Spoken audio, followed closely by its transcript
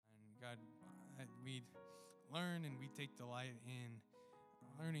God, that we'd learn and we take delight in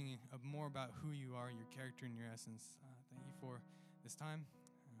learning more about who you are, your character, and your essence. Thank you for this time.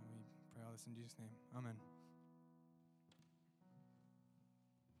 We pray all this in Jesus' name. Amen.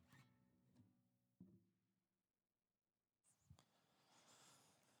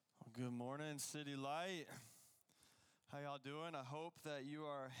 Good morning, City Light. How y'all doing? I hope that you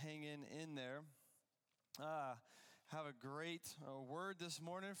are hanging in there. Have a great word this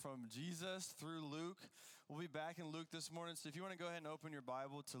morning from Jesus through Luke. We'll be back in Luke this morning. So if you want to go ahead and open your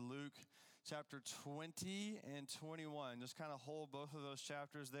Bible to Luke chapter 20 and 21, just kind of hold both of those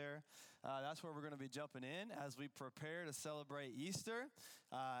chapters there. That's where we're going to be jumping in as we prepare to celebrate Easter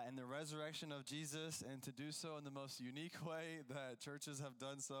and the resurrection of Jesus, and to do so in the most unique way that churches have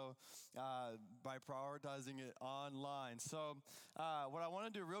done so by prioritizing it online. So what I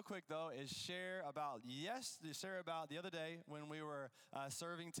want to do real quick, though, is share about the other day when we were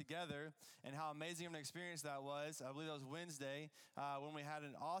serving together and how amazing of an experience that was. I believe that was Wednesday when we had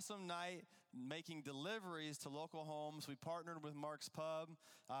an awesome night making deliveries to local homes. We partnered with Mark's Pub.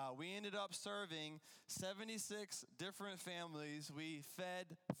 We ended up serving 76 different families. We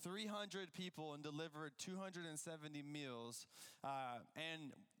fed 300 people and delivered 270 meals.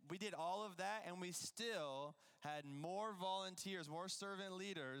 And we did all of that, and we still had more volunteers, more servant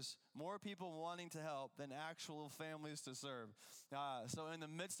leaders, more people wanting to help than actual families to serve. So in the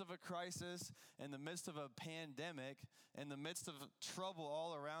midst of a crisis, in the midst of a pandemic, in the midst of trouble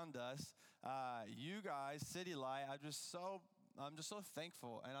all around us, you guys, City Light, I'm just so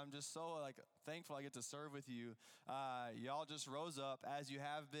thankful, and I'm just so thankful I get to serve with you. Y'all just rose up as you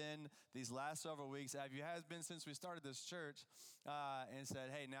have been these last several weeks, as you have been since we started this church, and said,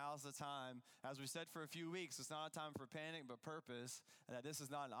 hey, now's the time. As we said for a few weeks, it's not a time for panic, but purpose, and that this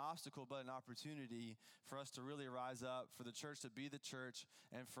is not an obstacle, but an opportunity for us to really rise up, for the church to be the church,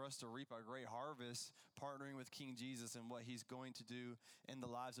 and for us to reap a great harvest, partnering with King Jesus and what he's going to do in the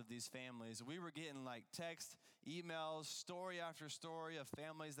lives of these families. We were getting text, emails, story after story of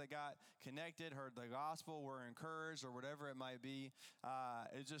families that got connected, heard the gospel, were encouraged, or whatever it might be.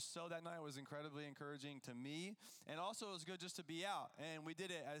 It just so that night was incredibly encouraging to me, and also it was good just to be out, and we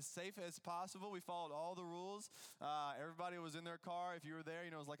did it as safe as possible. We followed all the rules. Everybody was in their car. If you were there,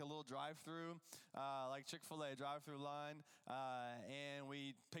 it was like a little drive-through, like Chick-fil-A drive-through line, and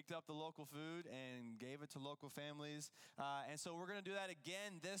we picked up the local food and gave it to local families, and so we're going to do that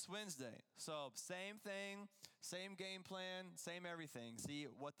again this Wednesday. So same thing, same game plan, same everything. See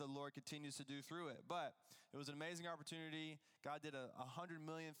what the Lord continues to do through it. But it was an amazing opportunity. God did 100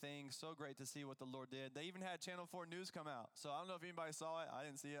 million things. So great to see what the Lord did. They even had Channel 4 News come out. So I don't know if anybody saw it. I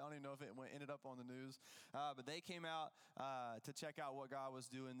didn't see it. I don't even know if it ended up on the news. But they came out to check out what God was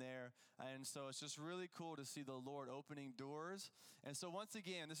doing there. And so it's just really cool to see the Lord opening doors. And so once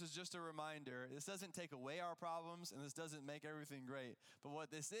again, this is just a reminder. This doesn't take away our problems, and this doesn't make everything great. But what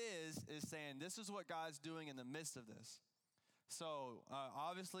this is saying this is what God's doing in the midst of this. So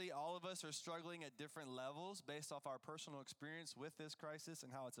obviously all of us are struggling at different levels based off our personal experience with this crisis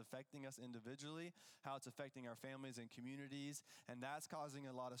and how it's affecting us individually, how it's affecting our families and communities, and that's causing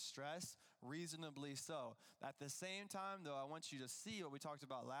a lot of stress, reasonably so. At the same time, though, I want you to see what we talked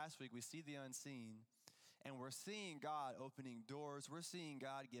about last week. We see the unseen, and we're seeing God opening doors. We're seeing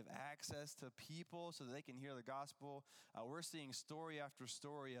God give access to people so that they can hear the gospel. We're seeing story after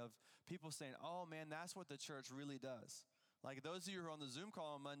story of people saying, oh man, that's what the church really does. Like those of you who were on the Zoom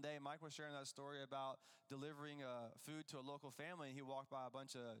call on Monday, Mike was sharing that story about delivering food to a local family. He walked by a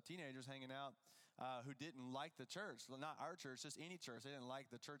bunch of teenagers hanging out who didn't like the church. Well, not our church, just any church. They didn't like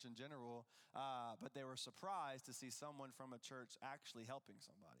the church in general, but they were surprised to see someone from a church actually helping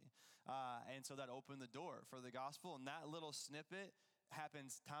somebody. And so that opened the door for the gospel. And that little snippet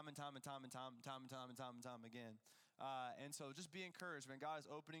happens time and time again. And so just be encouraged, man. God is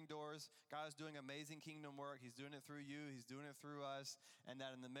opening doors. God is doing amazing kingdom work. He's doing it through you. He's doing it through us. And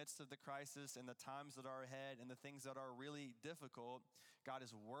that in the midst of the crisis and the times that are ahead and the things that are really difficult, God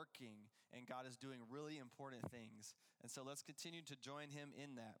is working and God is doing really important things. And so let's continue to join him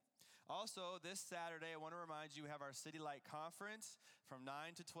in that. Also, this Saturday, I want to remind you, we have our City Light Conference from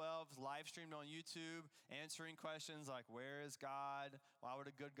 9 to 12, live streamed on YouTube, answering questions like, where is God? Why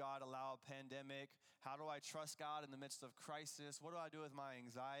would a good God allow a pandemic? How do I trust God in the midst of crisis? What do I do with my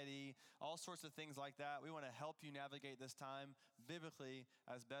anxiety? All sorts of things like that. We want to help you navigate this time biblically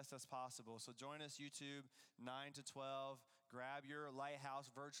as best as possible. So join us YouTube, 9 to 12. Grab your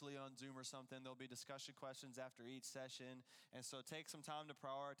Lighthouse virtually on Zoom or something. There'll be discussion questions after each session. And so take some time to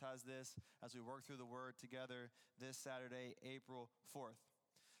prioritize this as we work through the Word together this Saturday, April 4th.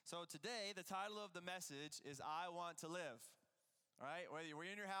 So today, the title of the message is I Want to Live. All right, whether you're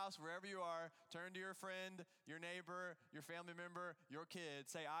in your house, wherever you are, turn to your friend, your neighbor, your family member, your kid.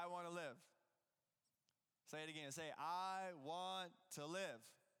 Say, I want to live. Say it again. Say, I want to live.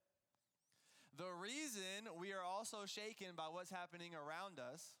 The reason we are also shaken by what's happening around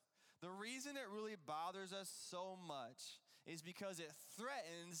us, the reason it really bothers us so much is because it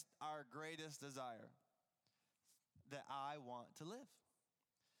threatens our greatest desire, that I want to live.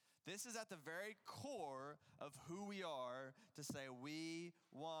 This is at the very core of who we are, to say we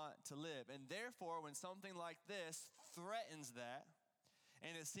want to live. And therefore, when something like this threatens that,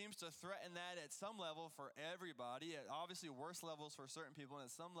 and it seems to threaten that at some level for everybody, at obviously worse levels for certain people and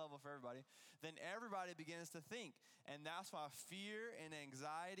at some level for everybody, then everybody begins to think. And that's why fear and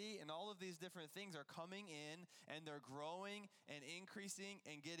anxiety and all of these different things are coming in, and they're growing and increasing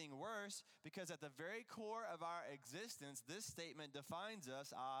and getting worse, because at the very core of our existence, this statement defines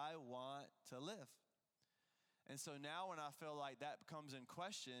us: I want to live. And so now when I feel like that comes in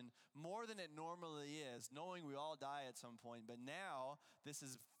question more than it normally is, knowing we all die at some point, but now this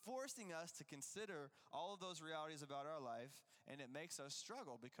is forcing us to consider all of those realities about our life, and it makes us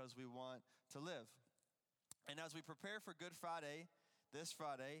struggle because we want to live. And as we prepare for Good Friday, this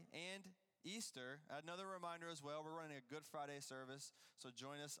Friday, and Easter, another reminder as well, we're running a Good Friday service, so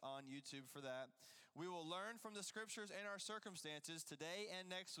join us on YouTube for that. We will learn from the scriptures and our circumstances today and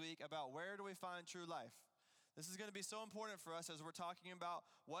next week about where do we find true life. This is going to be so important for us as we're talking about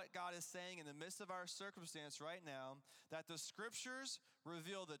what God is saying in the midst of our circumstance right now, that the scriptures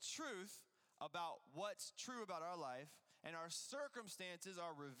reveal the truth about what's true about our life, and our circumstances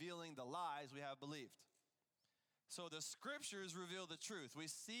are revealing the lies we have believed. So the scriptures reveal the truth. We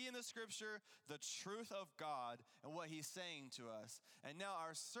see in the scripture the truth of God and what he's saying to us. And now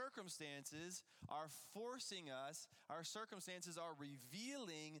our circumstances are forcing us, our circumstances are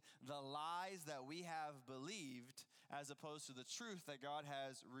revealing the lies that we have believed, as opposed to the truth that God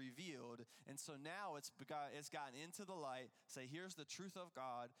has revealed. And so now it's gotten into the light. Say, here's the truth of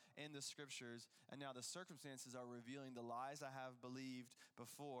God in the scriptures. And now the circumstances are revealing the lies I have believed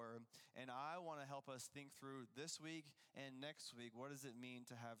before. And I want to help us think through this week and next week, what does it mean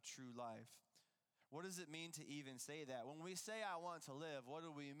to have true life? What does it mean to even say that? When we say I want to live, what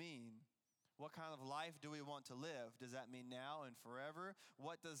do we mean? What kind of life do we want to live? Does that mean now and forever?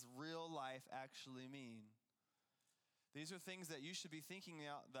 What does real life actually mean? These are things that you should be thinking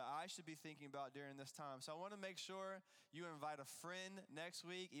about, that I should be thinking about during this time. So I want to make sure you invite a friend next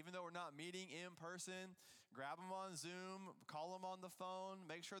week, even though we're not meeting in person. Grab them on Zoom, call them on the phone,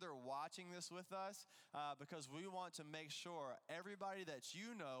 make sure they're watching this with us, because we want to make sure everybody that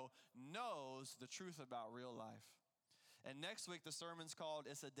you know knows the truth about real life. And next week, the sermon's called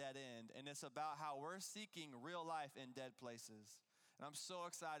It's a Dead End, and it's about how we're seeking real life in dead places. And I'm so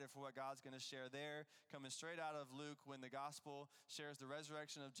excited for what God's going to share there, coming straight out of Luke, when the gospel shares the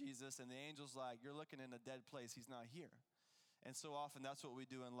resurrection of Jesus, and the angel's like, you're looking in a dead place. He's not here. And so often that's what we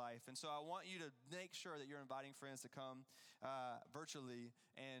do in life. And so I want you to make sure that you're inviting friends to come virtually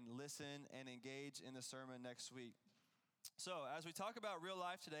and listen and engage in the sermon next week. So as we talk about real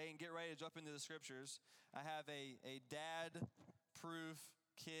life today and get ready to jump into the scriptures, I have a dad-proof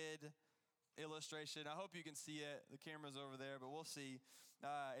kid illustration. I hope you can see it. The camera's over there, but we'll see.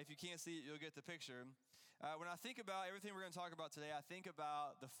 If you can't see it, you'll get the picture. When I think about everything we're going to talk about today, I think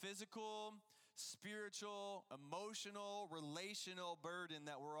about the physical, spiritual, emotional, relational burden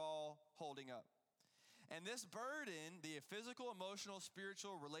that we're all holding up. And this burden, the physical, emotional,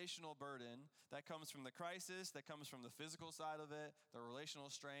 spiritual, relational burden that comes from the crisis, that comes from the physical side of it, the relational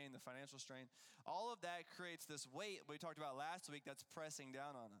strain, the financial strain, all of that creates this weight we talked about last week that's pressing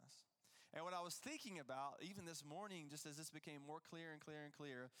down on us. And what I was thinking about, even this morning, just as this became more clear and clear and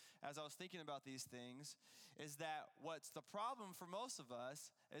clear, as I was thinking about these things, is that what's the problem for most of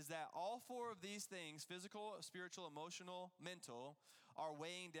us is that all four of these things, physical, spiritual, emotional, mental, are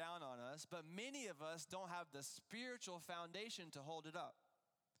weighing down on us, but many of us don't have the spiritual foundation to hold it up.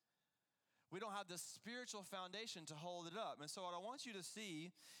 We don't have the spiritual foundation to hold it up. And so what I want you to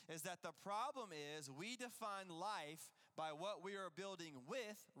see is that the problem is we define life by what we are building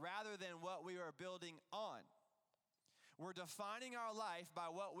with rather than what we are building on. We're defining our life by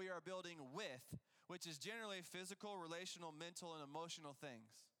what we are building with, which is generally physical, relational, mental, and emotional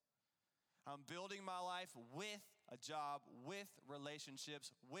things. I'm building my life with a job, with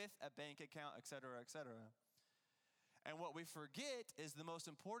relationships, with a bank account, et cetera, et cetera. And what we forget is the most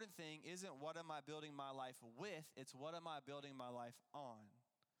important thing isn't what am I building my life with, it's what am I building my life on.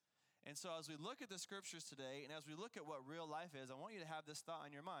 And so as we look at the scriptures today, and as we look at what real life is, I want you to have this thought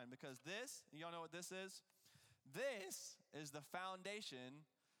in your mind, because this, y'all know what this is? This is the foundation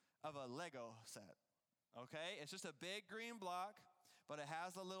of a Lego set, okay? It's just a big green block. but it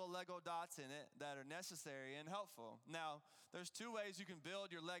has the little Lego dots in it that are necessary and helpful. Now, there's two ways you can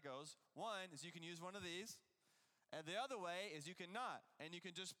build your Legos. One is you can use one of these, and the other way is you cannot, and you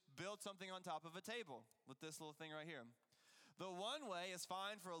can just build something on top of a table with this little thing right here. The one way is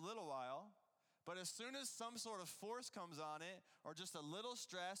fine for a little while, but as soon as some sort of force comes on it, or just a little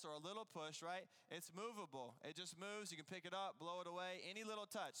stress or a little push, right, it's movable. It just moves. You can pick it up, blow it away. Any little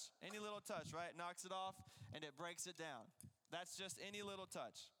touch, right, knocks it off, and it breaks it down. That's just any little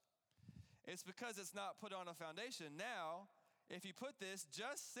touch. It's because it's not put on a foundation. Now, if you put this,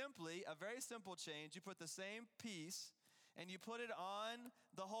 just simply, a very simple change, you put the same piece, and you put it on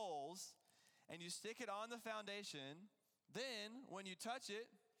the holes, and you stick it on the foundation, then when you touch it,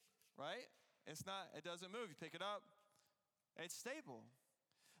 right, it doesn't move. You pick it up, it's stable.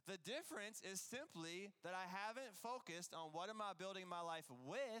 The difference is simply that I haven't focused on what am I building my life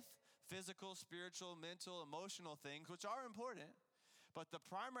with, physical, spiritual, mental, emotional things, which are important. But the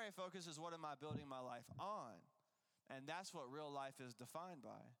primary focus is what am I building my life on? And that's what real life is defined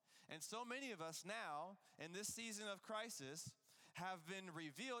by. And so many of us now, in this season of crisis, have been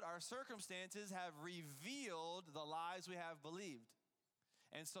revealed, our circumstances have revealed the lies we have believed.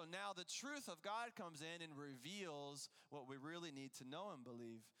 And so now the truth of God comes in and reveals what we really need to know and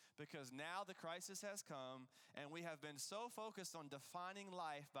believe. Because now the crisis has come, and we have been so focused on defining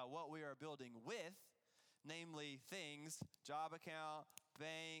life by what we are building with, namely things, job,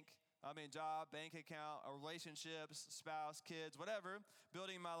 bank account, relationships, spouse, kids, whatever,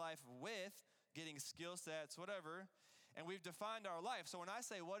 building my life with, getting skill sets, whatever. And we've defined our life. So when I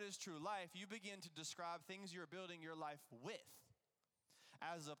say what is true life, you begin to describe things you're building your life with,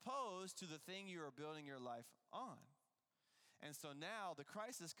 as opposed to the thing you are building your life on. And so now the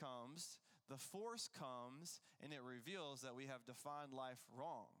crisis comes, the force comes, and it reveals that we have defined life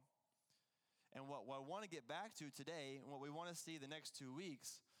wrong. And what I want to get back to today, and what we want to see the next 2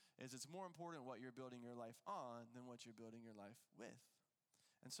 weeks, is it's more important what you're building your life on than what you're building your life with.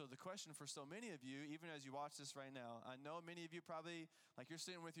 And so the question for so many of you, even as you watch this right now, I know many of you probably, like you're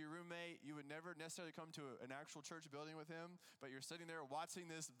sitting with your roommate, you would never necessarily come to an actual church building with him, but you're sitting there watching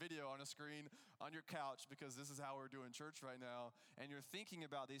this video on a screen on your couch because this is how we're doing church right now, and you're thinking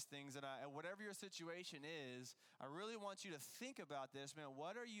about these things, and whatever your situation is, I really want you to think about this, man.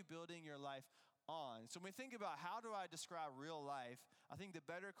 What are you building your life on? So when we think about how do I describe real life, I think the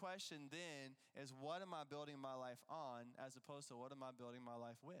better question then is what am I building my life on, as opposed to what am I building my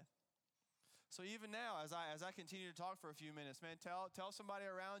life with? So even now, as I continue to talk for a few minutes, man, tell somebody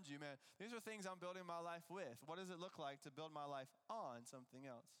around you, man, these are things I'm building my life with. What does it look like to build my life on something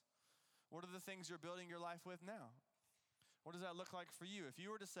else? What are the things you're building your life with now? What does that look like for you? If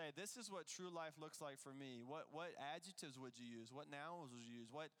you were to say, this is what true life looks like for me, what adjectives would you use? What nouns would you use?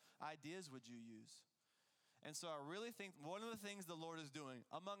 What ideas would you use? And so I really think one of the things the Lord is doing,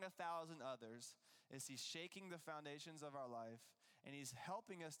 among 1,000 others, is he's shaking the foundations of our life, and he's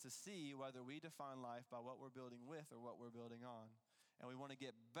helping us to see whether we define life by what we're building with or what we're building on. And we want to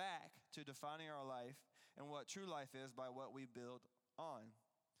get back to defining our life and what true life is by what we build on.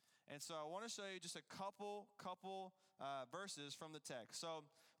 And so I want to show you just a couple verses from the text. So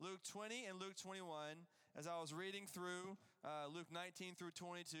Luke 20 and Luke 21, as I was reading through Luke 19 through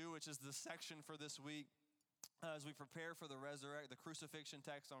 22, which is the section for this week, as we prepare for the crucifixion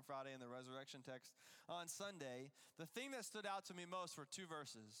text on Friday and the resurrection text on Sunday, the thing that stood out to me most were two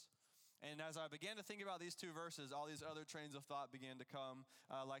verses. And as I began to think about these two verses, all these other trains of thought began to come,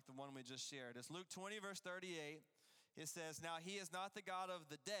 like the one we just shared. It's Luke 20, verse 38. It says, "Now he is not the God of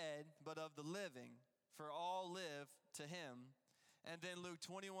the dead, but of the living, for all live to him." And then Luke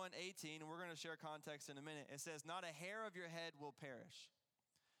 21, 18, and we're going to share context in a minute. It says, "Not a hair of your head will perish."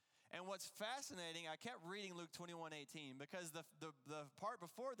 And what's fascinating, I kept reading Luke 21, 18, because the part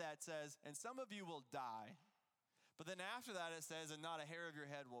before that says, "And some of you will die." But then after that it says, "And not a hair of your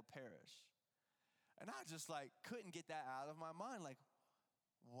head will perish." And I just couldn't get that out of my mind.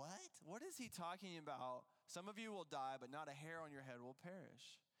 What? What is he talking about? Some of you will die, but not a hair on your head will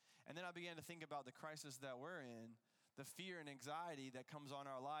perish. And then I began to think about the crisis that we're in, the fear and anxiety that comes on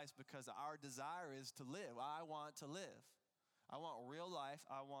our lives because our desire is to live. I want to live. I want real life.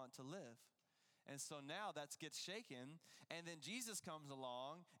 I want to live. And so now that gets shaken. And then Jesus comes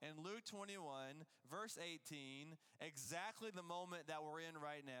along in Luke 21, verse 18, exactly the moment that we're in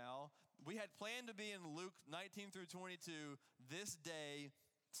right now. We had planned to be in Luke 19 through 22 this day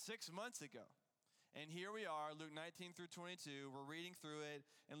 6 months ago. And here we are, Luke 19 through 22. We're reading through it,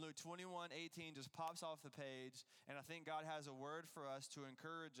 and Luke 21, 18 just pops off the page. And I think God has a word for us to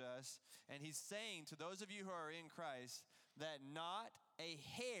encourage us. And he's saying to those of you who are in Christ that not a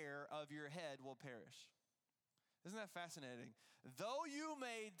hair of your head will perish. Isn't that fascinating? Though you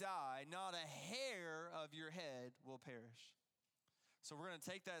may die, not a hair of your head will perish. So we're going to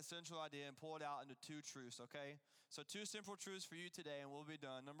take that central idea and pull it out into two truths, okay? So 2 simple truths for you today, and we'll be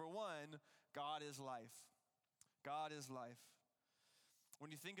done. Number 1, God is life. God is life. When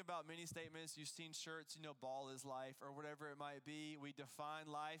you think about many statements, you've seen shirts, ball is life, or whatever it might be. We define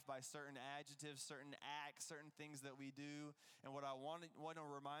life by certain adjectives, certain acts, certain things that we do. And what I want to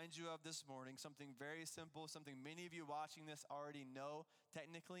remind you of this morning, something very simple, something many of you watching this already know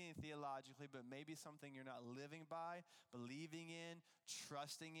technically and theologically, but maybe something you're not living by, believing in,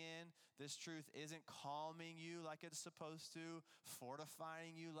 trusting in. This truth isn't calming you like it's supposed to,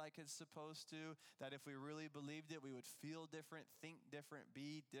 fortifying you like it's supposed to, that if we really believed it, we would feel different, think different,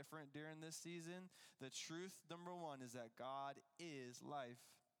 be different during this season. The truth, number 1, is that God is life.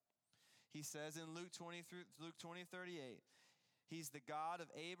 He says in Luke 20:38, He's the God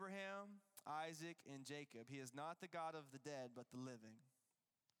of Abraham, Isaac, and Jacob. He is not the God of the dead, but the living.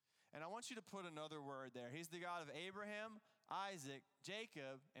 And I want you to put another word there. He's the God of Abraham, Isaac,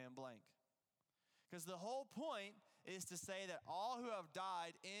 Jacob, and blank. Because the whole point is to say that all who have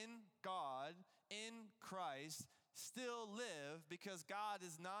died in God, in Christ, still live, because God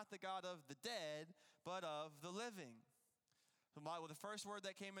is not the God of the dead, but of the living. The first word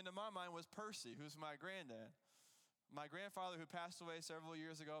that came into my mind was Percy, who's my granddad. My grandfather, who passed away several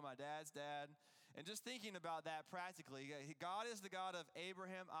years ago, my dad's dad. And just thinking about that practically, God is the God of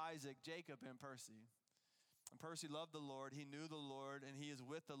Abraham, Isaac, Jacob, and Percy. And Percy loved the Lord, he knew the Lord, and he is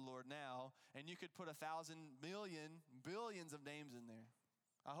with the Lord now. And you could put 1,000 million, billions of names in there.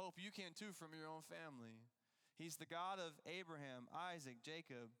 I hope you can too from your own family. He's the God of Abraham, Isaac,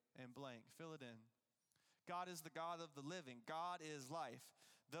 Jacob, and blank. Fill it in. God is the God of the living. God is life.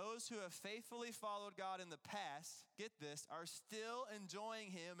 Those who have faithfully followed God in the past, get this, are still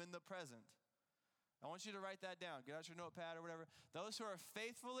enjoying him in the present. I want you to write that down. Get out your notepad or whatever. Those who have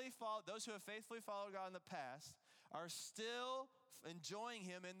faithfully followed God in the past are still enjoying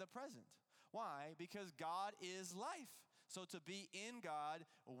him in the present. Why? Because God is life. So to be in God,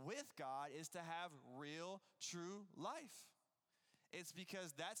 with God, is to have real, true life. It's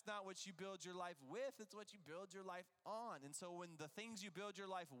because that's not what you build your life with, it's what you build your life on. And so when the things you build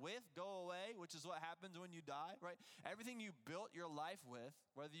your life with go away, which is what happens when you die, right? Everything you built your life with,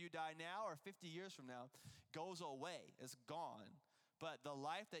 whether you die now or 50 years from now, goes away, it's gone. But the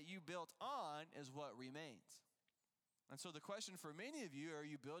life that you built on is what remains. And so the question for many of you, are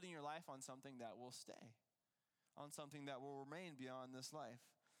you building your life on something that will stay? On something that will remain beyond this life?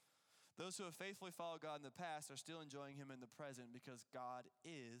 Those who have faithfully followed God in the past are still enjoying him in the present, because God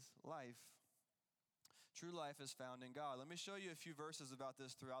is life. True life is found in God. Let me show you a few verses about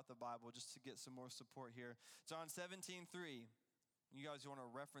this throughout the Bible just to get some more support here. John 17:3. You guys want to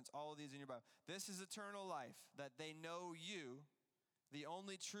reference all of these in your Bible. This is eternal life, that they know you, the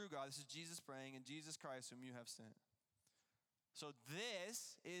only true God. This is Jesus praying, and Jesus Christ whom you have sent. So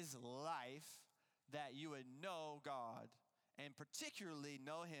this is life, that you would know God, and particularly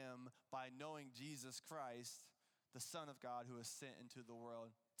know him by knowing Jesus Christ, the Son of God, who is sent into the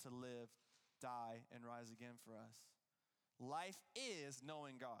world to live, die, and rise again for us. Life is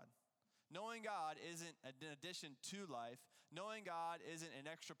knowing God. Knowing God isn't an addition to life. Knowing God isn't an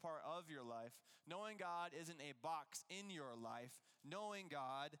extra part of your life. Knowing God isn't a box in your life. Knowing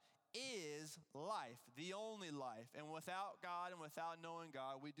God is life, the only life. And without God and without knowing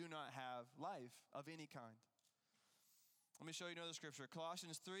God, we do not have life of any kind. Let me show you another scripture.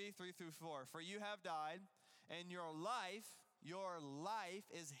 Colossians 3:3-4. For you have died, and your life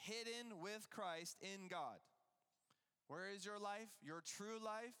is hidden with Christ in God. Where is your life? Your true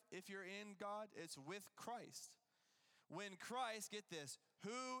life, if you're in God, it's with Christ. When Christ, get this,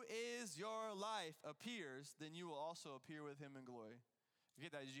 who is your life, appears, then you will also appear with him in glory. You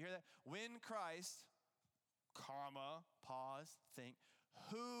get that? Did you hear that? When Christ, comma, pause, think,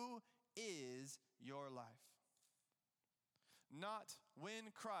 who is your life? Not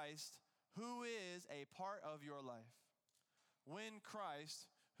when Christ, who is a part of your life? When Christ,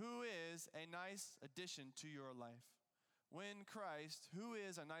 who is a nice addition to your life? When Christ, who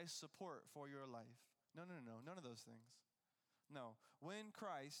is a nice support for your life? No, none of those things. No, when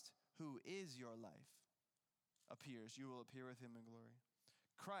Christ, who is your life, appears, you will appear with him in glory.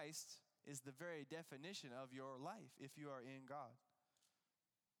 Christ is the very definition of your life if you are in God.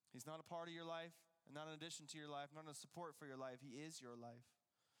 He's not a part of your life, and not an addition to your life, not a support for your life. He is your life.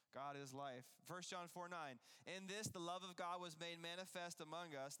 God is life. 1 John 4:9. In this, the love of God was made manifest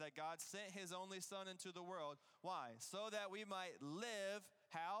among us, that God sent his only Son into the world. Why? So that we might live,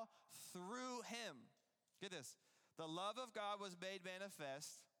 how? Through him. Get this. The love of God was made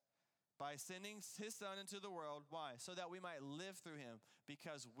manifest by sending his son into the world. Why? So that we might live through him,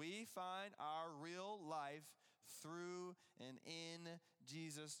 because we find our real life through and in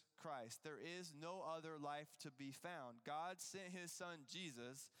Jesus Christ. There is no other life to be found. God sent his son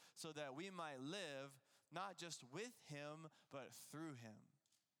Jesus so that we might live not just with him, but through him.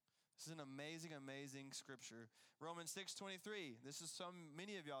 This is an amazing, amazing scripture. Romans 6:23. This is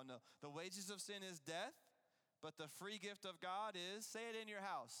many of y'all know. The wages of sin is death, but the free gift of God is, say it in your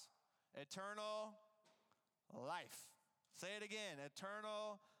house, eternal life. Say it again,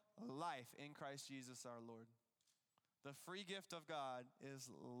 eternal life in Christ Jesus our Lord. The free gift of God is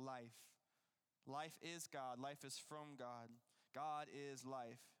life. Life is God. Life is from God. God is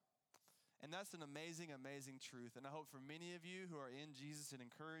life. And that's an amazing, amazing truth. And I hope for many of you who are in Jesus, it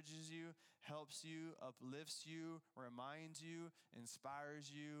encourages you, helps you, uplifts you, reminds you, inspires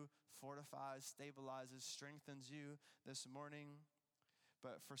you, fortifies, stabilizes, strengthens you this morning.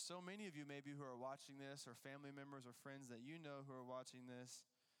 But for so many of you maybe who are watching this, or family members or friends that you know who are watching this,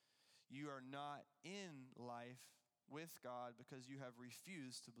 you are not in life with God because you have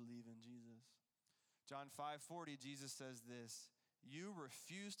refused to believe in Jesus. John 5:40, Jesus says this, "You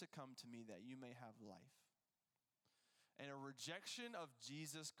refuse to come to me that you may have life." And a rejection of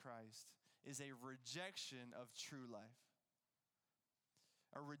Jesus Christ is a rejection of true life.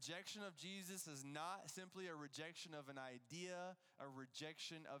 A rejection of Jesus is not simply a rejection of an idea, a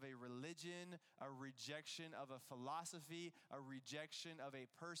rejection of a religion, a rejection of a philosophy, a rejection of a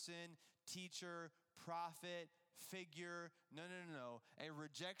person, teacher, prophet, figure. No. A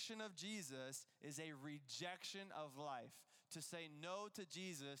rejection of Jesus is a rejection of life. To say no to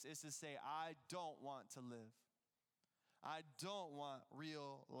Jesus is to say, I don't want to live. I don't want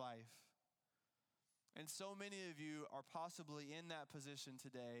real life. And so many of you are possibly in that position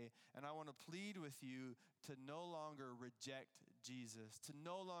today, and I want to plead with you to no longer reject Jesus, to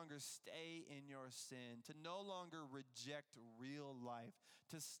no longer stay in your sin, to no longer reject real life,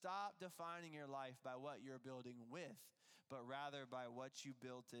 to stop defining your life by what you're building with, but rather by what you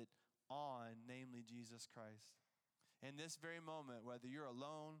built it on, namely Jesus Christ. In this very moment, whether you're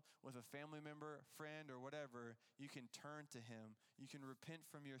alone with a family member, friend, or whatever, you can turn to him. You can repent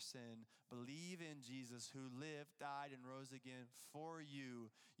from your sin, believe in Jesus who lived, died, and rose again for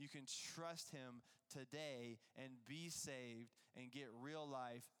you. You can trust him today and be saved and get real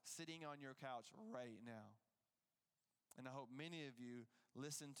life sitting on your couch right now. And I hope many of you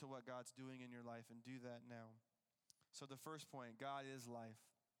listen to what God's doing in your life and do that now. So the first point, God is life.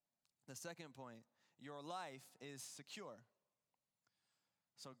 The second point, your life is secure.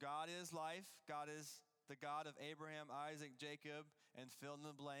 So God is life. God is the God of Abraham, Isaac, Jacob, and fill in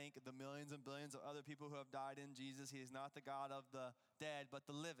the blank, the millions and billions of other people who have died in Jesus. He is not the God of the dead, but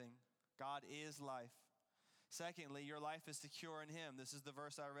the living. God is life. Secondly, your life is secure in him. This is the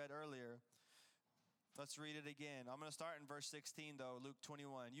verse I read earlier. Let's read it again. I'm going to start in verse 16, though, Luke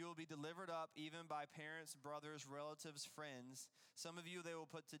 21. You will be delivered up even by parents, brothers, relatives, friends. Some of you they will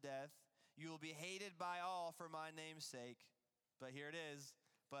put to death. You will be hated by all for my name's sake. But here it is.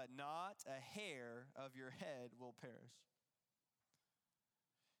 But not a hair of your head will perish.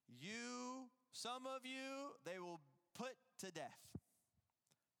 Some of you, they will put to death.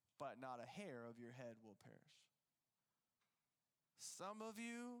 But not a hair of your head will perish. Some of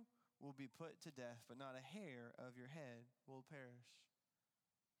you will be put to death, but not a hair of your head will perish.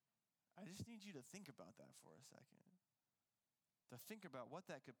 I just need you to think about that for a second. To think about what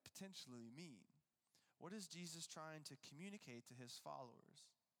that could potentially mean. What is Jesus trying to communicate to his followers?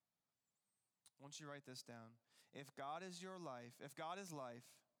 I want you to write this down. If God is your life, if God is life,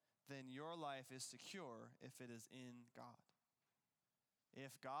 then your life is secure if it is in God.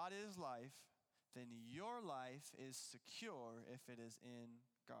 If God is life, then your life is secure if it is in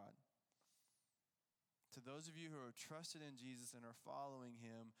God. To those of you who are trusted in Jesus and are following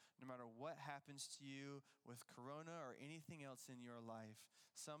him, no matter what happens to you with corona or anything else in your life,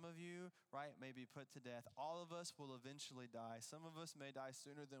 some of you, right, may be put to death. All of us will eventually die. Some of us may die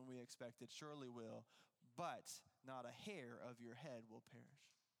sooner than we expected, surely will, but not a hair of your head will perish.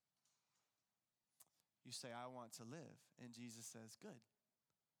 You say, I want to live, and Jesus says, good,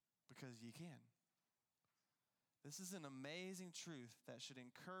 because you can. This is an amazing truth that should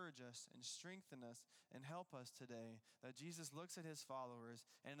encourage us and strengthen us and help us today, that Jesus looks at his followers,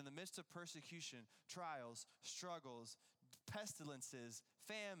 and in the midst of persecution, trials, struggles, pestilences,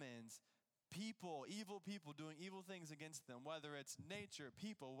 famines, people, evil people doing evil things against them, whether it's nature,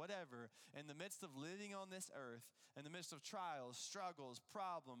 people, whatever, in the midst of living on this earth, in the midst of trials, struggles,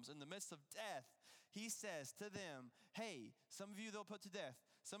 problems, in the midst of death, he says to them, hey, some of you they'll put to death.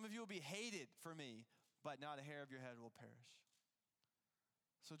 Some of you will be hated for me, but not a hair of your head will perish.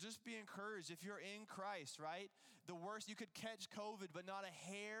 So just be encouraged if you're in Christ, right? The worst, you could catch COVID, but not a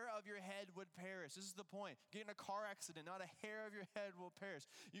hair of your head would perish. This is the point. Get in a car accident, not a hair of your head will perish.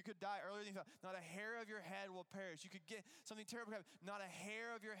 You could die earlier than you thought, not a hair of your head will perish. You could get something terrible happen, not a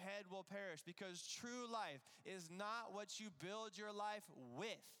hair of your head will perish, because true life is not what you build your life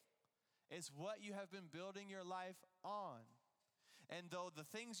with. It's what you have been building your life on. And though the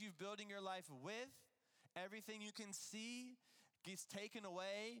things you're building your life with, everything you can see, gets taken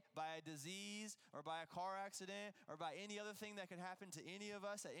away by a disease or by a car accident or by any other thing that could happen to any of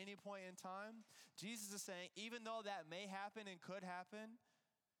us at any point in time, Jesus is saying, even though that may happen and could happen,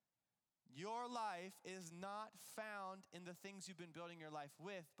 your life is not found in the things you've been building your life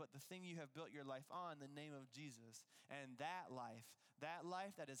with, but the thing you have built your life on, the name of Jesus. And that life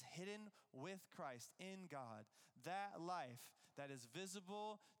that is hidden with Christ in God, that life that is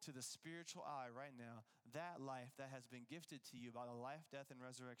visible to the spiritual eye right now, that life that has been gifted to you by the life, death, and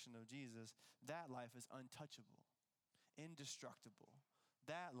resurrection of Jesus, that life is untouchable, indestructible.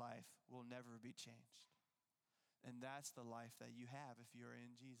 That life will never be changed. And that's the life that you have if you're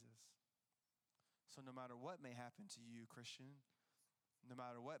in Jesus. So no matter what may happen to you, Christian, no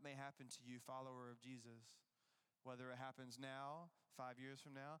matter what may happen to you, follower of Jesus, whether it happens now, 5 years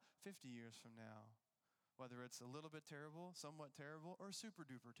from now, 50 years from now, whether it's a little bit terrible, somewhat terrible, or super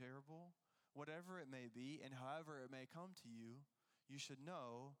duper terrible, whatever it may be and however it may come to you, you should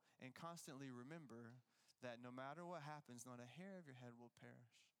know and constantly remember that no matter what happens, not a hair of your head will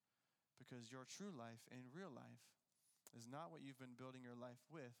perish, because your true life and real life is not what you've been building your life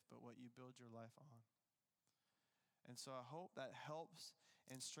with, but what you build your life on. And so I hope that helps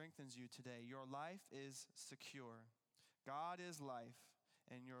and strengthens you today. Your life is secure. God is life,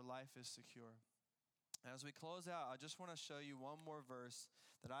 and your life is secure. As we close out, I just want to show you one more verse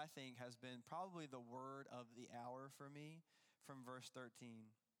that I think has been probably the word of the hour for me, from verse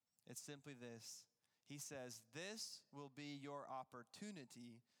 13. It's simply this. He says, "This will be your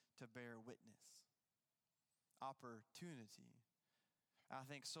opportunity to bear witness." Opportunity. I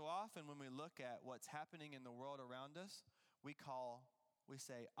think so often when we look at what's happening in the world around us, we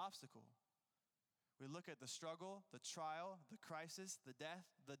say obstacle. We look at the struggle, the trial, the crisis, the death,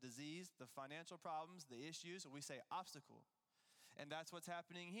 the disease, the financial problems, the issues, and we say obstacle. And that's what's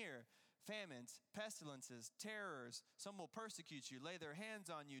happening here. Famines, pestilences, terrors, some will persecute you, lay their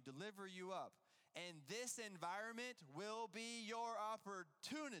hands on you, deliver you up. And this environment will be your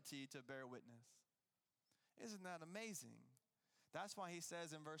opportunity to bear witness. Isn't that amazing? That's why he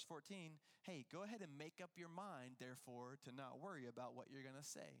says in verse 14, hey, go ahead and make up your mind, therefore, to not worry about what you're going to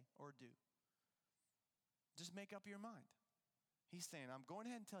say or do. Just make up your mind. He's saying, I'm going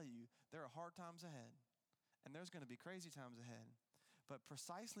ahead and tell you there are hard times ahead, and there's going to be crazy times ahead. But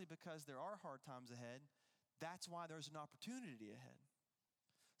precisely because there are hard times ahead, that's why there's an opportunity ahead.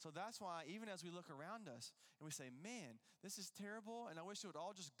 So that's why even as we look around us and we say, man, this is terrible, and I wish it would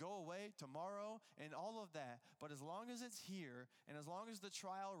all just go away tomorrow and all of that. But as long as it's here and as long as the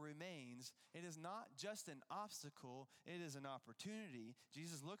trial remains, it is not just an obstacle, it is an opportunity.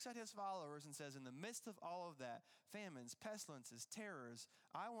 Jesus looks at his followers and says, in the midst of all of that, famines, pestilences, terrors,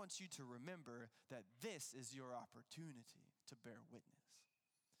 I want you to remember that this is your opportunity to bear witness.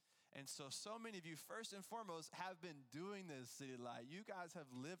 And so many of you, first and foremost, have been doing this, City Light. You guys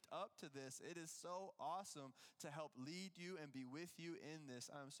have lived up to this. It is so awesome to help lead you and be with you in this.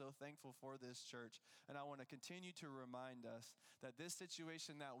 I'm so thankful for this church. And I want to continue to remind us that this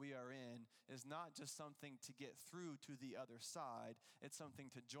situation that we are in is not just something to get through to the other side. It's something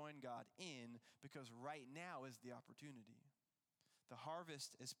to join God in, because right now is the opportunity. The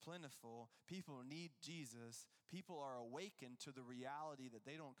harvest is plentiful. People need Jesus. People are awakened to the reality that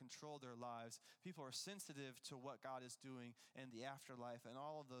they don't control their lives. People are sensitive to what God is doing in the afterlife and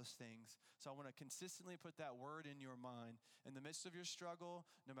all of those things. So I want to consistently put that word in your mind. In the midst of your struggle,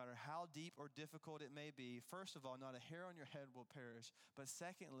 no matter how deep or difficult it may be, first of all, not a hair on your head will perish. But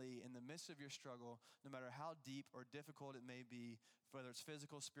secondly, in the midst of your struggle, no matter how deep or difficult it may be, whether it's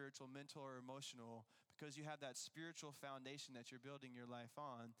physical, spiritual, mental, or emotional, because you have that spiritual foundation that you're building your life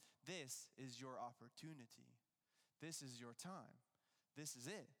on, this is your opportunity. This is your time. This is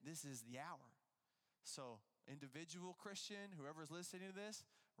it. This is the hour. So, individual Christian, whoever's listening to this,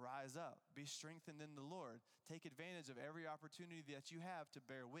 rise up. Be strengthened in the Lord. Take advantage of every opportunity that you have to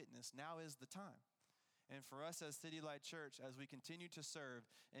bear witness. Now is the time. And for us as City Light Church, as we continue to serve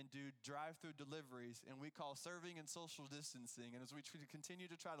and do drive-through deliveries, and we call serving and social distancing, and as we continue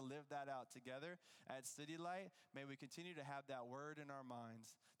to try to live that out together at City Light, may we continue to have that word in our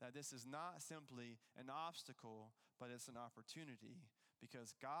minds, that this is not simply an obstacle, but it's an opportunity,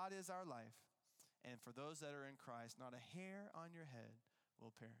 because God is our life. And for those that are in Christ, not a hair on your head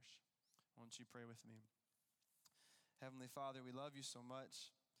will perish. Won't you pray with me? Heavenly Father, we love you so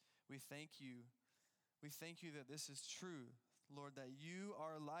much. We thank you. We thank you that this is true, Lord, that you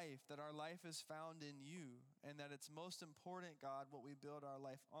are life, that our life is found in you, and that it's most important, God, what we build our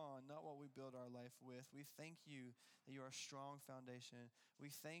life on, not what we build our life with. We thank you that you are a strong foundation. We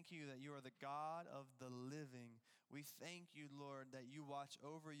thank you that you are the God of the living. We thank you, Lord, that you watch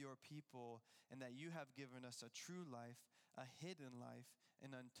over your people and that you have given us a true life, a hidden life,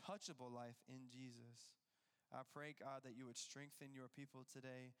 an untouchable life in Jesus. I pray, God, that you would strengthen your people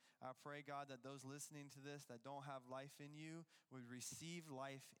today. I pray, God, that those listening to this that don't have life in you would receive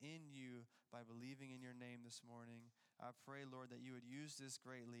life in you by believing in your name this morning. I pray, Lord, that you would use this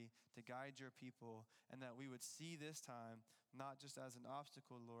greatly to guide your people and that we would see this time not just as an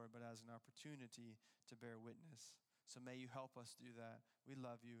obstacle, Lord, but as an opportunity to bear witness. So may you help us do that. We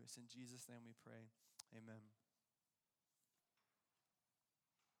love you. It's in Jesus' name we pray. Amen.